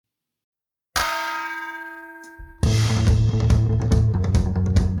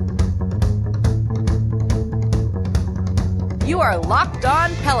are Locked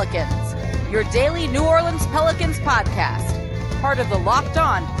On Pelicans, your daily New Orleans Pelicans podcast, part of the Locked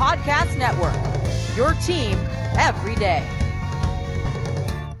On Podcast Network, your team every day.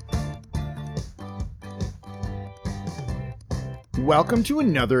 Welcome to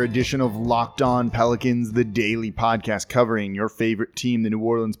another edition of Locked On Pelicans, the daily podcast covering your favorite team, the New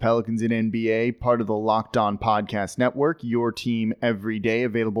Orleans Pelicans in NBA, part of the Locked On Podcast Network, your team every day,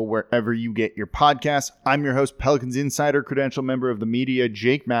 available wherever you get your podcasts. I'm your host, Pelicans Insider, credential member of the media,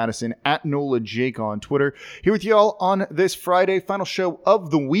 Jake Madison, at NOLA Jake on Twitter. Here with you all on this Friday, final show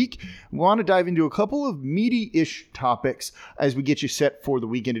of the week. We want to dive into a couple of meaty-ish topics as we get you set for the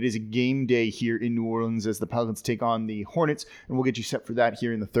weekend. It is a game day here in New Orleans as the Pelicans take on the Hornets, and we'll get you set for that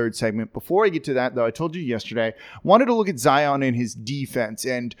here in the third segment. Before I get to that, though, I told you yesterday, I wanted to look at Zion and his defense,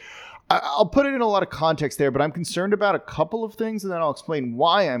 and I'll put it in a lot of context there, but I'm concerned about a couple of things, and then I'll explain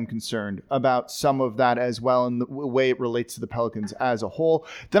why I'm concerned about some of that as well and the way it relates to the Pelicans as a whole.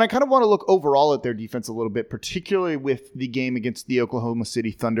 Then I kind of want to look overall at their defense a little bit, particularly with the game against the Oklahoma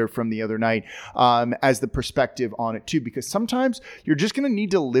City Thunder from the other night as the perspective on it too, because sometimes you're just going to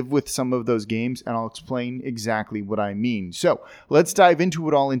need to live with some of those games, and I'll explain exactly what I mean. So let's dive into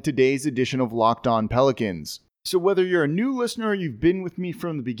it all in today's edition of Locked On Pelicans. So whether you're a new listener or you've been with me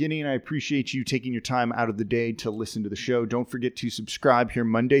from the beginning, I appreciate you taking your time out of the day to listen to the show. Don't forget to subscribe here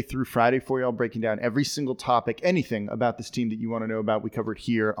Monday through Friday for you all, breaking down every single topic, anything about this team that you want to know about. We cover it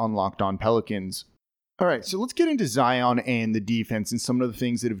here on Locked On Pelicans. All right, so let's get into Zion and the defense and some of the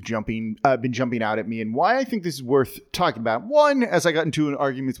things that have been jumping out at me and why I think this is worth talking about. One, as I got into an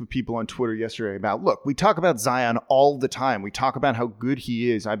argument with people on Twitter yesterday about, look, we talk about Zion all the time. We talk about how good he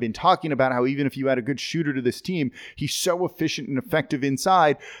is. I've been talking about how even if you add a good shooter to this team, he's so efficient and effective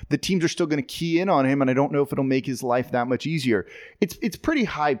inside, the teams are still going to key in on him, and I don't know if it'll make his life that much easier. It's pretty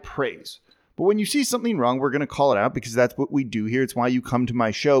high praise. But when you see something wrong, we're going to call it out because that's what we do here. It's why you come to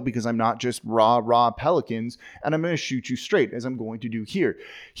my show, because I'm not just raw Pelicans, and I'm going to shoot you straight as I'm going to do here.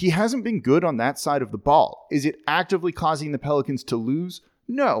 He hasn't been good on that side of the ball. Is it actively causing the Pelicans to lose?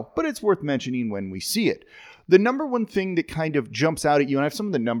 No, but it's worth mentioning when we see it. The number one thing that kind of jumps out at you, and I have some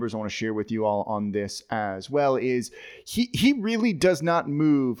of the numbers I want to share with you all on this as well, is he really does not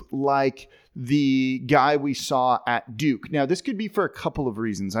move like the guy we saw at Duke. Now, this could be for a couple of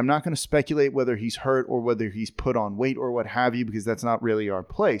reasons. I'm not going to speculate whether he's hurt or whether he's put on weight or what have you, because that's not really our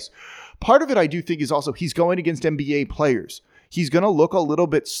place. Part of it, I do think, is also he's going against NBA players. He's going to look a little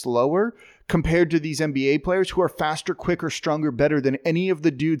bit slower compared to these NBA players who are faster, quicker, stronger, better than any of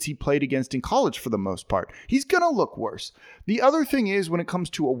the dudes he played against in college for the most part. He's going to look worse. The other thing is, when it comes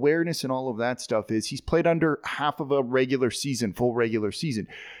to awareness and all of that stuff, is he's played under half of a regular season, full regular season.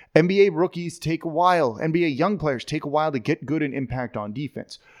 NBA rookies take a while. NBA young players take a while to get good and impact on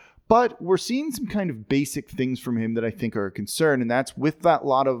defense. But we're seeing some kind of basic things from him that I think are a concern, and that's with a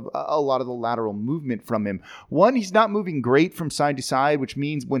lot of the lateral movement from him. One, he's not moving great from side to side, which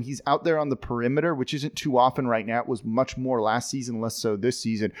means when he's out there on the perimeter, which isn't too often right now, it was much more last season, less so this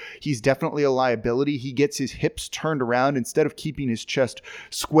season, he's definitely a liability. He gets his hips turned around instead of keeping his chest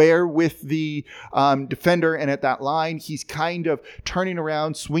square with the defender, and at that line, he's kind of turning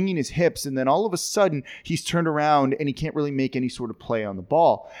around, swinging his hips, and then all of a sudden, he's turned around and he can't really make any sort of play on the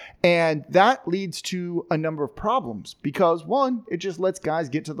ball. And that leads to a number of problems because, one, it just lets guys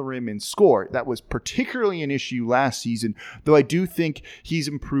get to the rim and score. That was particularly an issue last season, though I do think he's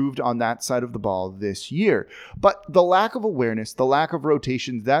improved on that side of the ball this year. But the lack of awareness, the lack of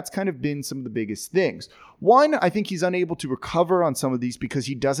rotations, that's kind of been some of the biggest things. One, I think he's unable to recover on some of these because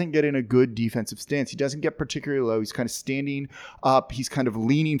he doesn't get in a good defensive stance. He doesn't get particularly low. He's kind of standing up. He's kind of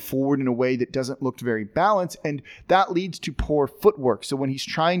leaning forward in a way that doesn't look very balanced, and that leads to poor footwork. So when he's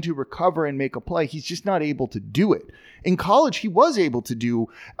trying to recover and make a play, he's just not able to do it. In college, he was able to do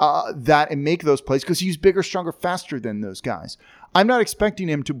that and make those plays because he's bigger, stronger, faster than those guys. I'm not expecting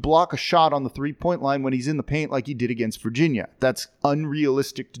him to block a shot on the three-point line when he's in the paint like he did against Virginia. That's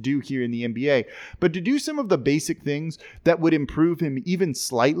unrealistic to do here in the NBA. But to do some of the basic things that would improve him even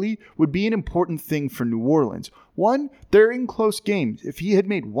slightly would be an important thing for New Orleans. One, they're in close games. If he had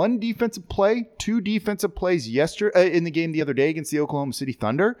made one defensive play, two defensive plays in the game the other day against the Oklahoma City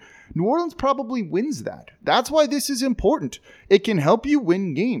Thunder, New Orleans probably wins that. That's why this is important. It can help you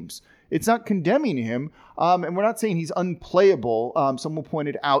win games. It's not condemning him, and we're not saying he's unplayable. Someone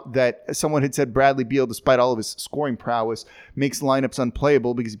pointed out that someone had said Bradley Beal, despite all of his scoring prowess, makes lineups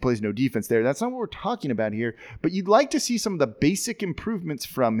unplayable because he plays no defense there. That's not what we're talking about here, but you'd like to see some of the basic improvements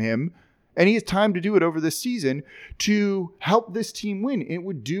from him, and he has time to do it over this season to help this team win. It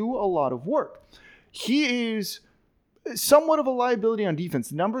would do a lot of work. He is somewhat of a liability on defense.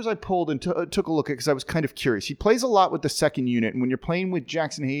 The numbers I pulled and took a look at because I was kind of curious. He plays a lot with the second unit, and when you're playing with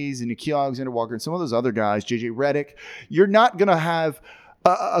Jackson Hayes and Nickeil Alexander-Walker and some of those other guys, JJ Redick, you're not going to have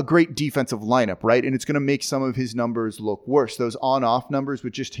a great defensive lineup, right? And it's going to make some of his numbers look worse. Those on-off numbers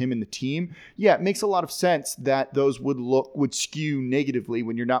with just him and the team, yeah, it makes a lot of sense that those would skew negatively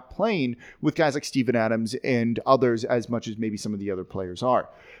when you're not playing with guys like Steven Adams and others as much as maybe some of the other players are.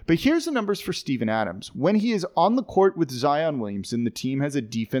 But here's the numbers for Steven Adams. When he is on the court with Zion Williamson, the team has a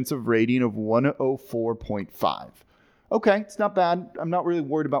defensive rating of 104.5. Okay, it's not bad. I'm not really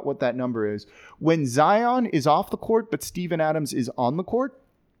worried about what that number is. When Zion is off the court, but Steven Adams is on the court,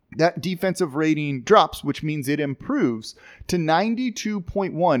 that defensive rating drops, which means it improves to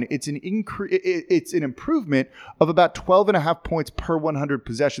 92.1. It's an improvement of about 12.5 points per 100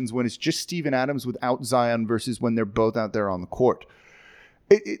 possessions when it's just Steven Adams without Zion versus when they're both out there on the court.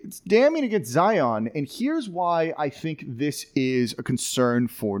 It's damning against Zion, and here's why I think this is a concern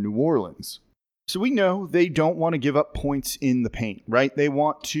for New Orleans. So we know they don't want to give up points in the paint, right? They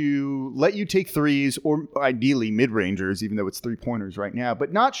want to let you take threes or ideally mid-rangers, even though it's three-pointers right now,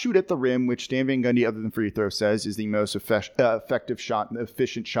 but not shoot at the rim, which Stan Van Gundy, other than free throw, says is the most effective shot and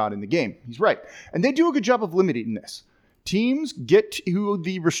efficient shot in the game. He's right. And they do a good job of limiting this. Teams get to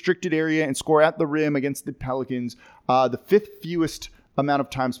the restricted area and score at the rim against the Pelicans, the fifth fewest amount of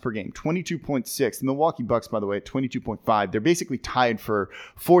times per game, 22.6. The Milwaukee Bucks, by the way, at 22.5. They're basically tied for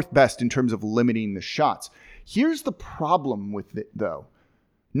fourth best in terms of limiting the shots. Here's the problem with it, though.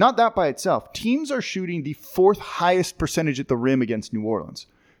 Not that by itself. Teams are shooting the fourth highest percentage at the rim against New Orleans,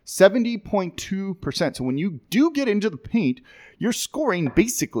 70.2%. So when you do get into the paint, you're scoring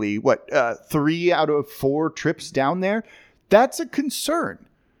basically, 3 out of 4 trips down there? That's a concern.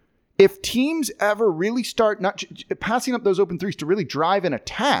 If teams ever really start not passing up those open threes to really drive an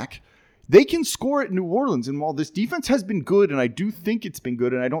attack, they can score at New Orleans. And while this defense has been good, and I do think it's been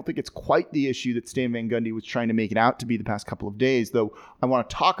good, and I don't think it's quite the issue that Stan Van Gundy was trying to make it out to be the past couple of days, though I want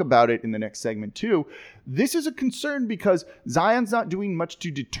to talk about it in the next segment too, this is a concern because Zion's not doing much to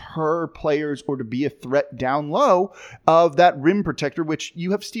deter players or to be a threat down low of that rim protector, which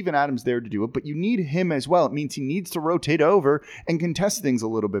you have Steven Adams there to do it, but you need him as well. It means he needs to rotate over and contest things a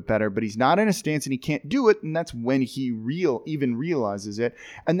little bit better, but he's not in a stance and he can't do it, and that's when he even realizes it,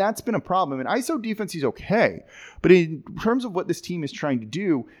 and that's been a problem. In ISO defense, he's okay, but in terms of what this team is trying to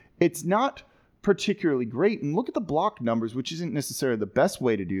do, it's not particularly great. And look at the block numbers, which isn't necessarily the best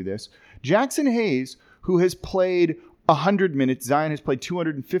way to do this. Jackson Hayes, who has played 100 minutes, Zion has played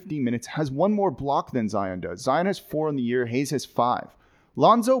 250 minutes, has one more block than Zion does. Zion has 4 in the year, Hayes has 5.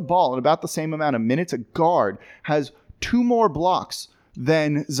 Lonzo Ball, in about the same amount of minutes, a guard, has 2 more blocks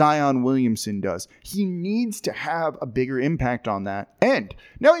than Zion Williamson does. He needs to have a bigger impact on that end.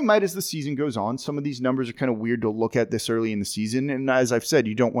 Now he might as the season goes on. Some of these numbers are kind of weird to look at this early in the season. And as I've said,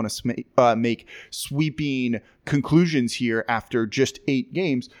 you don't want to make sweeping conclusions here after just 8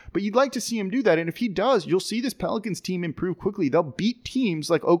 games, but you'd like to see him do that. And if he does, you'll see this Pelicans team improve quickly. They'll beat teams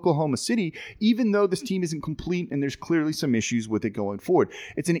like Oklahoma City, even though this team isn't complete and there's clearly some issues with it going forward.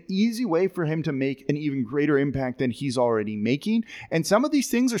 It's an easy way for him to make an even greater impact than he's already making. And some of these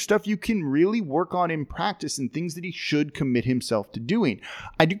things are stuff you can really work on in practice and things that he should commit himself to doing.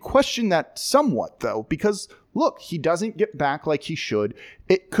 I do question that somewhat, though, because look, he doesn't get back like he should.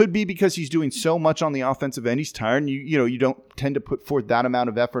 It could be because he's doing so much on the offensive end. He's tired, and you don't tend to put forth that amount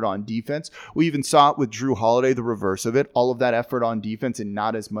of effort on defense. We even saw it with Drew Holiday, the reverse of it, all of that effort on defense and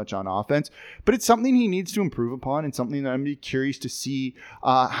not as much on offense. But it's something he needs to improve upon and something that I'm curious to see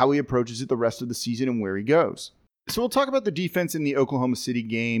how he approaches it the rest of the season and where he goes. So we'll talk about the defense in the Oklahoma City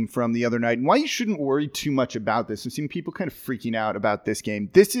game from the other night and why you shouldn't worry too much about this. I've seen people kind of freaking out about this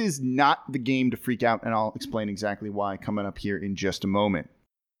game. This is not the game to freak out, and I'll explain exactly why coming up here in just a moment.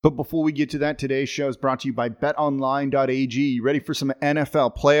 But before we get to that, today's show is brought to you by betonline.ag. You ready for some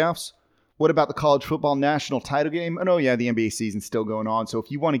NFL playoffs? What about the college football national title game? And oh yeah, the NBA season's still going on. So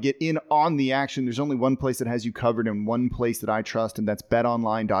if you want to get in on the action, there's only one place that has you covered and one place that I trust, and that's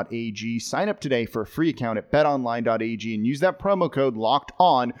betonline.ag. Sign up today for a free account at betonline.ag and use that promo code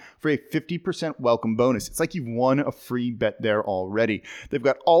LOCKEDON for a 50% welcome bonus. It's like you've won a free bet there already. They've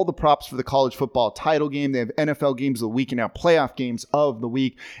got all the props for the college football title game. They have NFL games of the week and now playoff games of the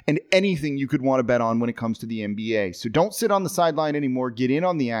week and anything you could want to bet on when it comes to the NBA. So don't sit on the sideline anymore. Get in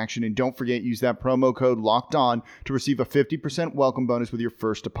on the action, and don't forget, use that promo code LOCKEDON to receive a 50% welcome bonus with your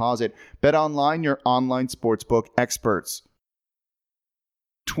first deposit. Bet Online, your online sportsbook experts.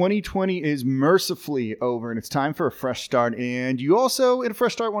 2020 is mercifully over and it's time for a fresh start. And you also, in a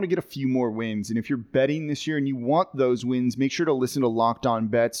fresh start, want to get a few more wins. And if you're betting this year and you want those wins, make sure to listen to Locked On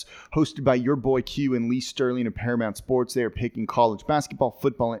Bets, hosted by your boy Q and Lee Sterling of Paramount Sports. They are picking college basketball,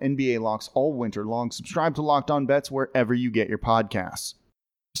 football, and NBA locks all winter long. Subscribe to Locked On Bets wherever you get your podcasts.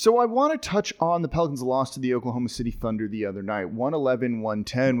 So I want to touch on the Pelicans' loss to the Oklahoma City Thunder the other night,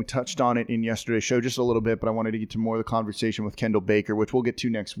 111-110. We touched on it in yesterday's show just a little bit, but I wanted to get to more of the conversation with Kendall Baker, which we'll get to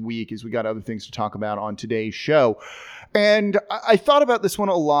next week as we got other things to talk about on today's show. And I thought about this one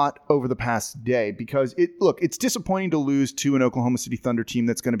a lot over the past day because, it's disappointing to lose to an Oklahoma City Thunder team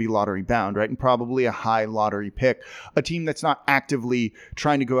that's going to be lottery bound, right? And probably a high lottery pick, a team that's not actively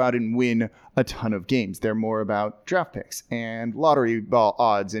trying to go out and win a ton of games. They're more about draft picks and lottery ball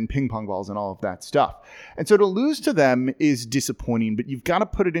odds and ping pong balls and all of that stuff. And so to lose to them is disappointing, but you've got to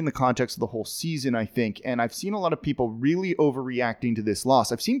put it in the context of the whole season, I think. And I've seen a lot of people really overreacting to this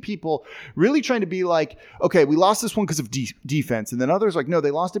loss. I've seen people really trying to be like, okay, we lost this one because of defense. And then others like, no,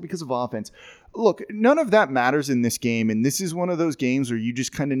 they lost it because of offense. Look, none of that matters in this game. And this is one of those games where you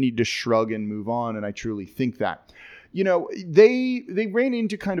just kind of need to shrug and move on. And I truly think that. You know, they ran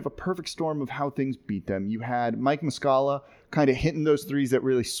into kind of a perfect storm of how things beat them. You had Mike Muscala kind of hitting those threes that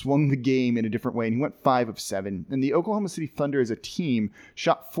really swung the game in a different way, and he went 5 of 7. And the Oklahoma City Thunder as a team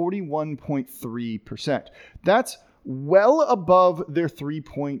shot 41.3%. That's well above their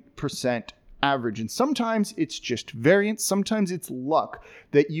 3-point percent average. And sometimes it's just variance. Sometimes it's luck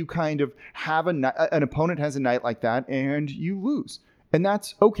that you kind of have an opponent has a night like that and you lose. And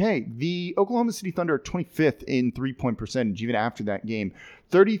that's okay. The Oklahoma City Thunder are 25th in 3-point percentage, even after that game.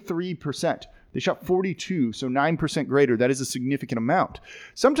 33%. They shot 42, so 9% greater. That is a significant amount.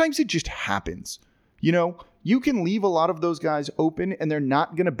 Sometimes it just happens. You know, you can leave a lot of those guys open and they're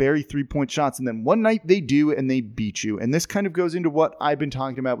not going to bury 3-point shots. And then one night they do and they beat you. And this kind of goes into what I've been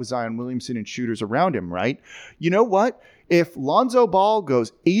talking about with Zion Williamson and shooters around him, right? You know what? If Lonzo Ball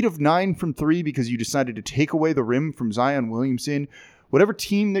goes 8 of 9 from 3 because you decided to take away the rim from Zion Williamson, whatever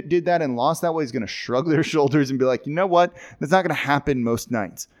team that did that and lost that way is going to shrug their shoulders and be like, you know what? That's not going to happen most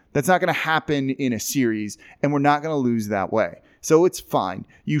nights. That's not going to happen in a series, and we're not going to lose that way. So it's fine.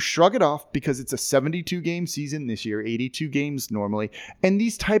 You shrug it off because it's a 72-game season this year, 82 games normally, and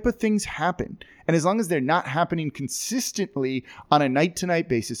these type of things happen. And as long as they're not happening consistently on a night-to-night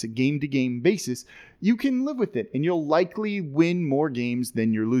basis, a game-to-game basis, you can live with it, and you'll likely win more games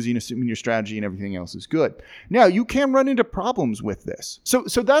than you're losing, assuming your strategy and everything else is good. Now, you can run into problems with this. So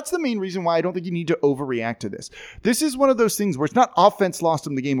that's the main reason why I don't think you need to overreact to this. This is one of those things where it's not offense lost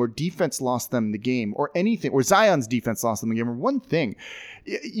them the game or defense lost them the game or anything, or Zion's defense lost them the game or one thing.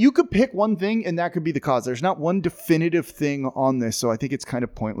 You could pick one thing and that could be the cause. There's not one definitive thing on this, so I think it's kind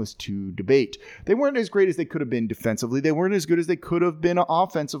of pointless to debate. They weren't as great as they could have been defensively. They weren't as good as they could have been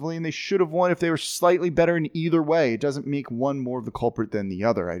offensively, and they should have won if they were slightly better in either way. It doesn't make one more of the culprit than the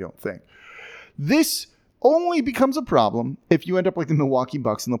other, I don't think. This only becomes a problem if you end up like the Milwaukee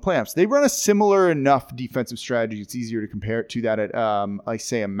Bucks in the playoffs. They run a similar enough defensive strategy. It's easier to compare it to that at,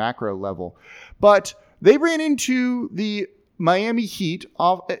 a macro level. But they ran into the Miami Heat in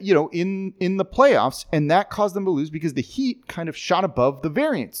the playoffs, and that caused them to lose because the Heat kind of shot above the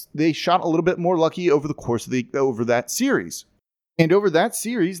variance. They shot a little bit more lucky over the course of over that series. And over that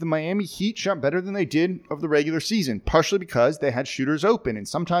series, the Miami Heat shot better than they did of the regular season, partially because they had shooters open. And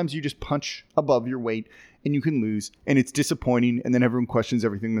sometimes you just punch above your weight and you can lose, and it's disappointing, and then everyone questions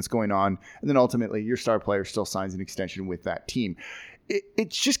everything that's going on. And then ultimately, your star player still signs an extension with that team.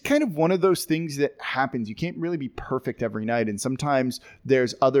 It's just kind of one of those things that happens. You can't really be perfect every night. And sometimes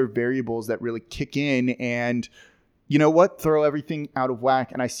there's other variables that really kick in and, you know what, throw everything out of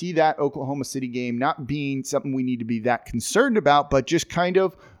whack. And I see that Oklahoma City game not being something we need to be that concerned about, but just kind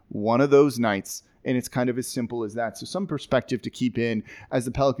of one of those nights. And it's kind of as simple as that. So some perspective to keep in as the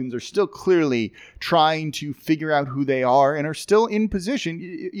Pelicans are still clearly trying to figure out who they are and are still in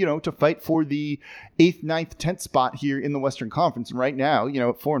position, to fight for the 8th, 9th, 10th spot here in the Western Conference. And right now, at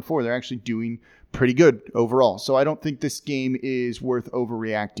 4-4, they're actually doing pretty good overall. So I don't think this game is worth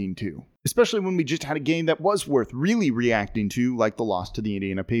overreacting to, especially when we just had a game that was worth really reacting to, like the loss to the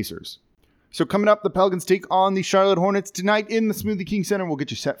Indiana Pacers. So coming up, the Pelicans take on the Charlotte Hornets tonight in the Smoothie King Center. We'll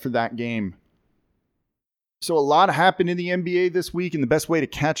get you set for that game. So a lot happened in the NBA this week, and the best way to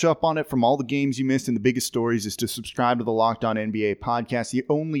catch up on it from all the games you missed and the biggest stories is to subscribe to the Locked On NBA podcast, the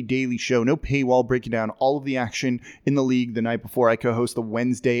only daily show, no paywall, breaking down all of the action in the league the night before. I co-host the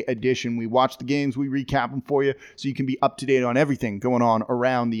Wednesday edition. We watch the games, we recap them for you, so you can be up to date on everything going on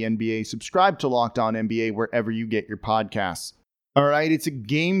around the NBA. Subscribe to Locked On NBA wherever you get your podcasts. All right, it's a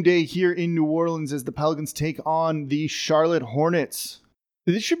game day here in New Orleans as the Pelicans take on the Charlotte Hornets.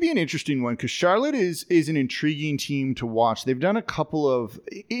 This should be an interesting one because Charlotte is an intriguing team to watch. They've done a couple of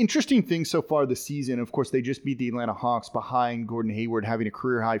interesting things so far this season. Of course, they just beat the Atlanta Hawks behind Gordon Hayward having a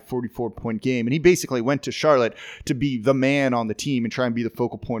career-high 44-point game. And he basically went to Charlotte to be the man on the team and try and be the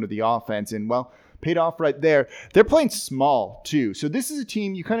focal point of the offense. And, well, paid off right there. They're playing small, too. So this is a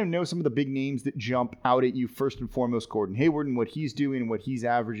team, you kind of know some of the big names that jump out at you. First and foremost, Gordon Hayward and what he's doing and what he's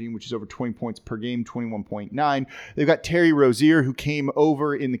averaging, which is over 20 points per game, 21.9. They've got Terry Rozier, who came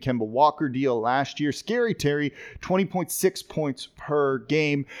over in the Kemba Walker deal last year. Scary Terry, 20.6 points per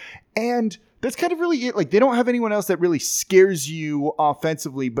game. And that's kind of really it. Like, they don't have anyone else that really scares you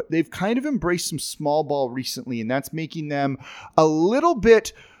offensively, but they've kind of embraced some small ball recently, and that's making them a little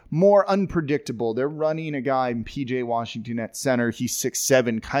bit more unpredictable. They're running a guy in PJ Washington at center. He's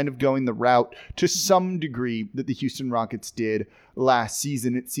 6'7", kind of going the route to some degree that the Houston Rockets did last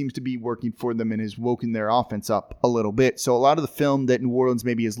season. It seems to be working for them and has woken their offense up a little bit. So a lot of the film that New Orleans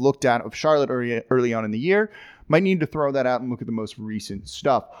maybe has looked at of Charlotte early on in the year might need to throw that out and look at the most recent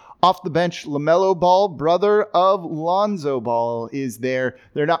stuff. Off the bench, LaMelo Ball, brother of Lonzo Ball, is there.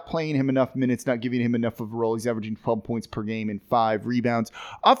 They're not playing him enough minutes, not giving him enough of a role. He's averaging 12 points per game and 5 rebounds.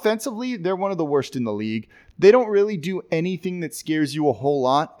 Offensively, they're one of the worst in the league. They don't really do anything that scares you a whole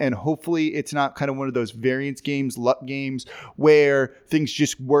lot, and hopefully it's not kind of one of those variance games, luck games, where things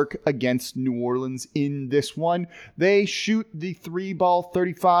just work against New Orleans in this one. They shoot the 3-ball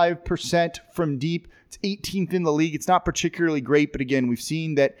 35% from deep. It's 18th in the league. It's not particularly great, but again, we've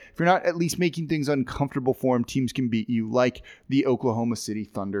seen that if you're not at least making things uncomfortable for them, teams can beat you like the Oklahoma City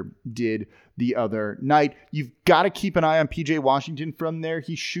Thunder did the other night. You've got to keep an eye on PJ Washington from there.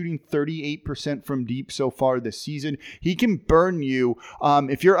 He's shooting 38% from deep so far this season. He can burn you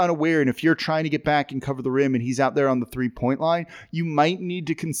if you're unaware, and if you're trying to get back and cover the rim and he's out there on the 3-point line, you might need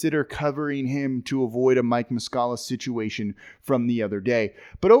to consider covering him to avoid a Mike Muscala situation from the other day.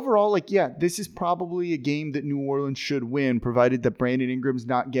 But overall, this is probably a game that New Orleans should win, provided that Brandon Ingram's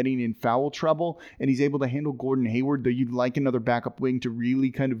not getting in foul trouble and he's able to handle Gordon Hayward, though you'd like another backup wing to really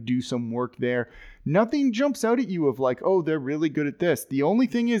kind of do some work there. Nothing jumps out at you of like, oh, they're really good at this. The only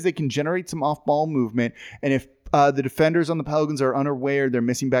thing is they can generate some off-ball movement, and if the defenders on the Pelicans are unaware, they're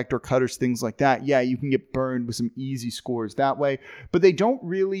missing backdoor cutters, things like that, yeah, you can get burned with some easy scores that way. But they don't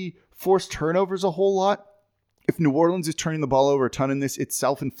really force turnovers a whole lot. If New Orleans is turning the ball over a ton in this, it's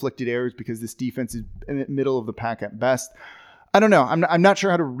self-inflicted errors because this defense is in the middle of the pack at best. I don't know. I'm not sure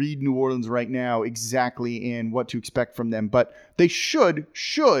how to read New Orleans right now exactly and what to expect from them, but they should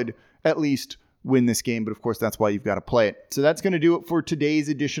at least win this game. But of course, that's why you've got to play it. So that's going to do it for today's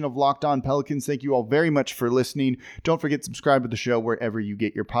edition of Locked On Pelicans. Thank you all very much for listening. Don't forget to subscribe to the show wherever you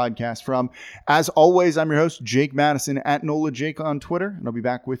get your podcast from. As always, I'm your host, Jake Madison, at NOLA Jake on Twitter, and I'll be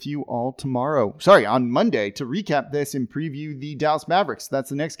back with you all on Monday to recap this and preview the Dallas Mavericks. That's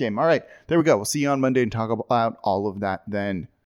the next game. All right, there we go. We'll see you on Monday and talk about all of that then.